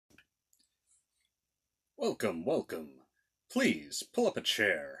Welcome, welcome. Please pull up a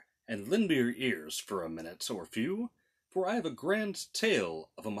chair and lend me your ears for a minute or few, for I have a grand tale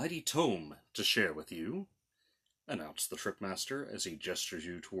of a mighty tome to share with you, announced the Tripmaster as he gestures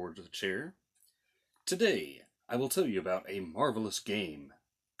you toward the chair. Today, I will tell you about a marvelous game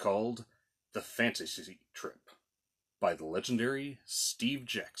called The Fantasy Trip by the legendary Steve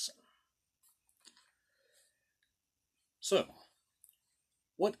Jackson. So,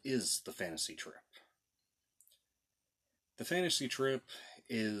 what is the Fantasy Trip? The Fantasy Trip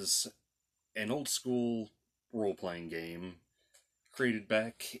is an old-school role-playing game created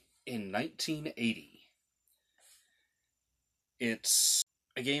back in 1980. It's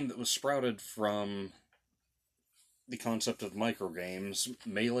a game that was sprouted from the concept of microgames,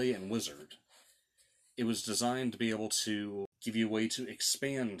 Melee and Wizard. It was designed to be able to give you a way to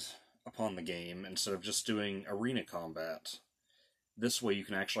expand upon the game instead of just doing arena combat. This way you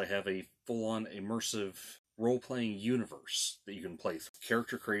can actually have a full-on immersive role-playing universe that you can play through.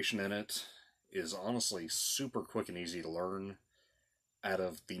 Character creation in it is honestly super quick and easy to learn. Out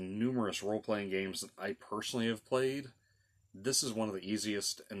of the numerous role-playing games that I personally have played, this is one of the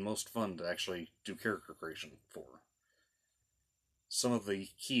easiest and most fun to actually do character creation for. Some of the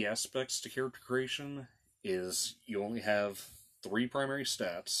key aspects to character creation is you only have 3 primary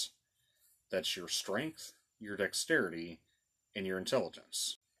stats. That's your strength, your dexterity, and your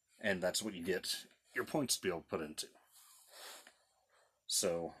intelligence. And that's what you get your points to be able to put into.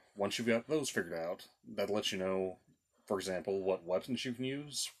 So, once you've got those figured out, that lets you know, for example, what weapons you can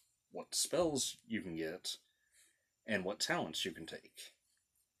use, what spells you can get, and what talents you can take.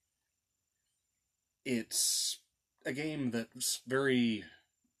 It's a game that's very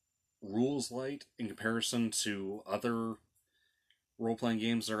rules-light in comparison to other role-playing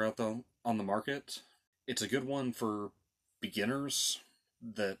games that are out there on the market. It's a good one for beginners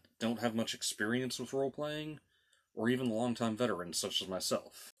that don't have much experience with role-playing, or even long-time veterans such as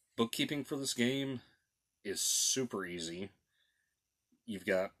myself. Bookkeeping for this game is super easy. You've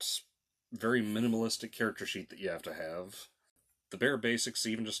got very minimalistic character sheet that you have to have. The bare basics,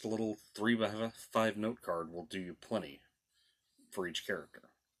 even just a little 3x5 note card will do you plenty for each character.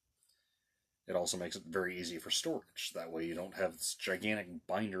 It also makes it very easy for storage. That way you don't have this gigantic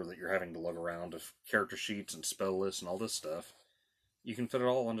binder that you're having to lug around of character sheets and spell lists and all this stuff. You can fit it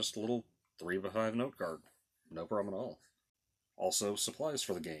all on just a little 3x5 note card. No problem at all. Also, supplies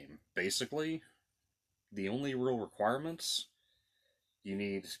for the game. Basically, the only real requirements, you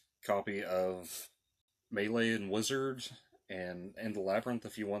need a copy of Melee and Wizard and End the Labyrinth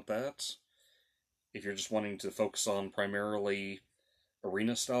if you want that. If you're just wanting to focus on primarily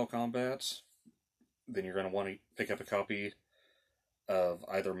arena-style combat, then you're going to want to pick up a copy of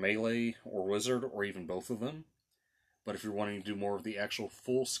either Melee or Wizard, or even both of them. But if you're wanting to do more of the actual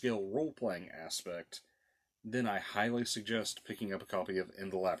full-scale role-playing aspect, then I highly suggest picking up a copy of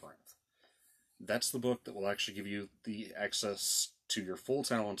End the Labyrinth. That's the book that will actually give you the access to your full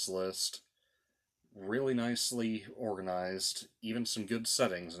talents list, really nicely organized, even some good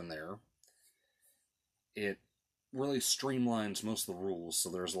settings in there. It really streamlines most of the rules, so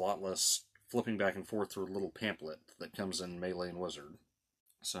there's a lot less flipping back and forth through a little pamphlet that comes in Melee and Wizard.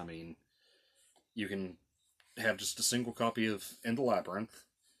 So, I mean, you can have just a single copy of End the Labyrinth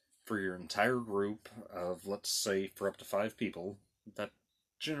for your entire group of, let's say, for up to 5 people. That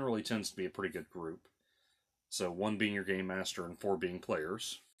generally tends to be a pretty good group. So 1 being your game master and 4 being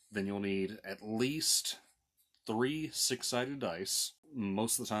players. Then you'll need at least 3 6-sided dice,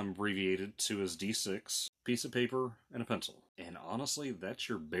 most of the time abbreviated to as D6, piece of paper, and a pencil. And honestly, that's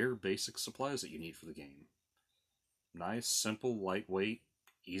your bare basic supplies that you need for the game. Nice, simple, lightweight,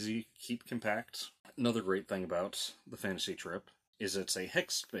 easy, keep compact. Another great thing about the Fantasy Trip is it's a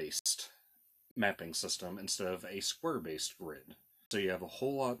hex-based mapping system instead of a square-based grid. So you have a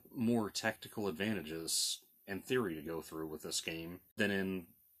whole lot more tactical advantages and theory to go through with this game than in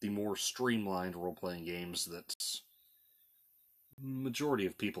the more streamlined role-playing games that majority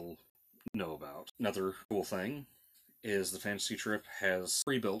of people know about. Another cool thing is the Fantasy Trip has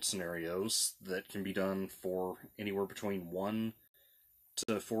pre-built scenarios that can be done for anywhere between 1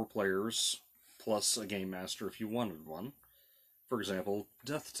 to 4 players, plus a game master if you wanted one. For example,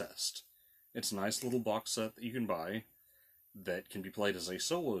 Death Test. It's a nice little box set that you can buy that can be played as a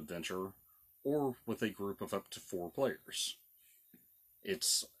solo adventure or with a group of up to 4 players.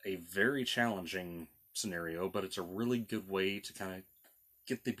 It's a very challenging scenario, but it's a really good way to kind of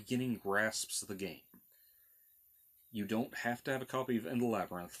get the beginning grasps of the game. You don't have to have a copy of End the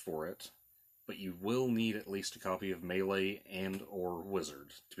Labyrinth for it, but you will need at least a copy of Melee and or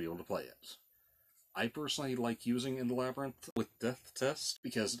Wizard to be able to play it. I personally like using End the Labyrinth with Death Test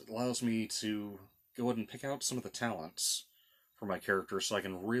because it allows me to go ahead and pick out some of the talents for my character so I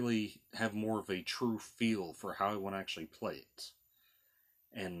can really have more of a true feel for how I want to actually play it.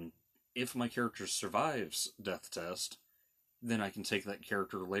 And if my character survives death test, then I can take that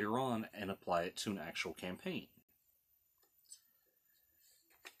character later on and apply it to an actual campaign.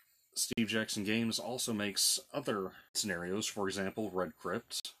 Steve Jackson Games also makes other scenarios, for example, Red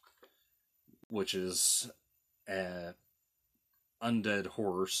Crypt, which is an undead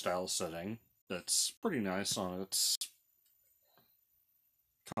horror style setting that's pretty nice on its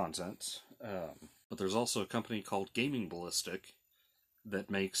content. But there's also a company called Gaming Ballistic that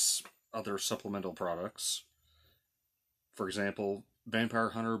makes other supplemental products. For example, Vampire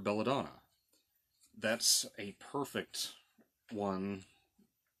Hunter Belladonna. That's a perfect one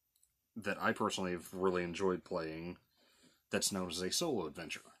that I personally have really enjoyed playing, that's known as a solo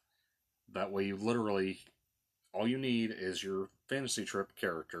adventure. That way you literally, all you need is your fantasy trip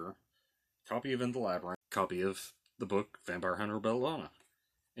character, copy of In the Labyrinth, copy of the book Vampire Hunter Belladonna,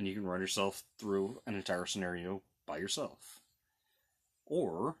 and you can run yourself through an entire scenario by yourself.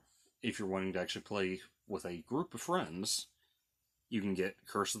 Or, if you're wanting to actually play with a group of friends, you can get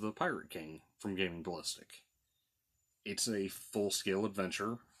Curse of the Pirate King from Gaming Ballistic. It's a full-scale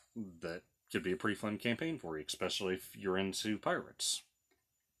adventure that could be a pretty fun campaign for you, especially if you're into pirates.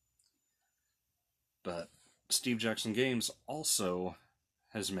 But Steve Jackson Games also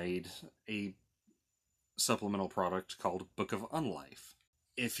has made a supplemental product called Book of Unlife.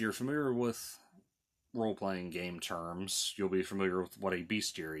 If you're familiar with role-playing game terms, you'll be familiar with what a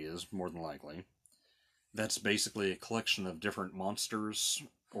bestiary is, more than likely. That's basically a collection of different monsters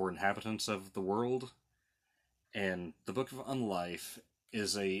or inhabitants of the world, and the Book of Unlife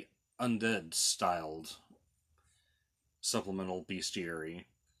is a undead-styled supplemental bestiary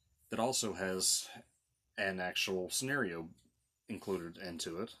that also has an actual scenario included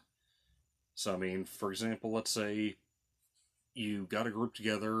into it. So, I mean, for example, let's say you got a group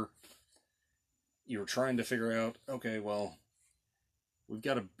together, you're trying to figure out, okay, well, we've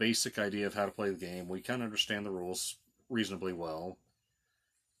got a basic idea of how to play the game, we kind of understand the rules reasonably well.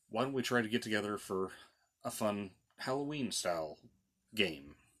 Why don't we try to get together for a fun Halloween-style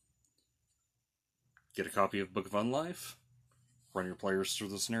game? Get a copy of Book of Unlife, run your players through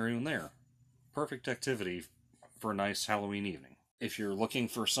the scenario in there. Perfect activity for a nice Halloween evening. If you're looking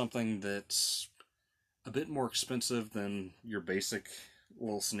for something that's a bit more expensive than your basic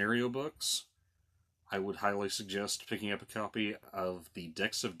little scenario books, I would highly suggest picking up a copy of the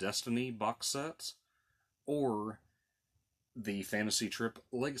Decks of Destiny box set or the Fantasy Trip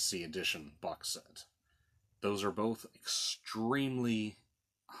Legacy Edition box set. Those are both extremely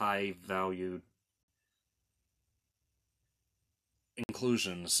high-valued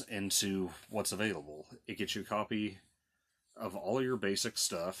inclusions into what's available. It gets you a copy of all your basic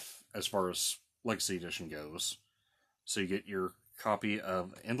stuff as far as Legacy Edition goes. So you get your copy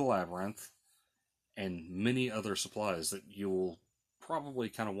of In the Labyrinth and many other supplies that you'll probably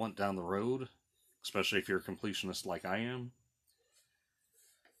kind of want down the road, especially if you're a completionist like I am.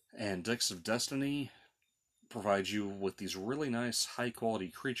 And Decks of Destiny provides you with these really nice high-quality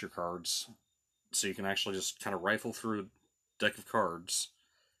creature cards, so you can actually just kind of rifle through a deck of cards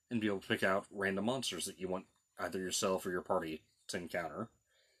and be able to pick out random monsters that you want either yourself or your party to encounter,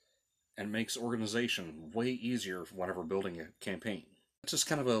 and it makes organization way easier whenever building a campaign. It's just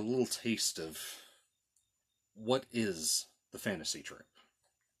kind of a little taste of what is the fantasy trip.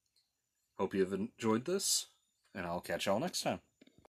 Hope you've enjoyed this, and I'll catch y'all next time.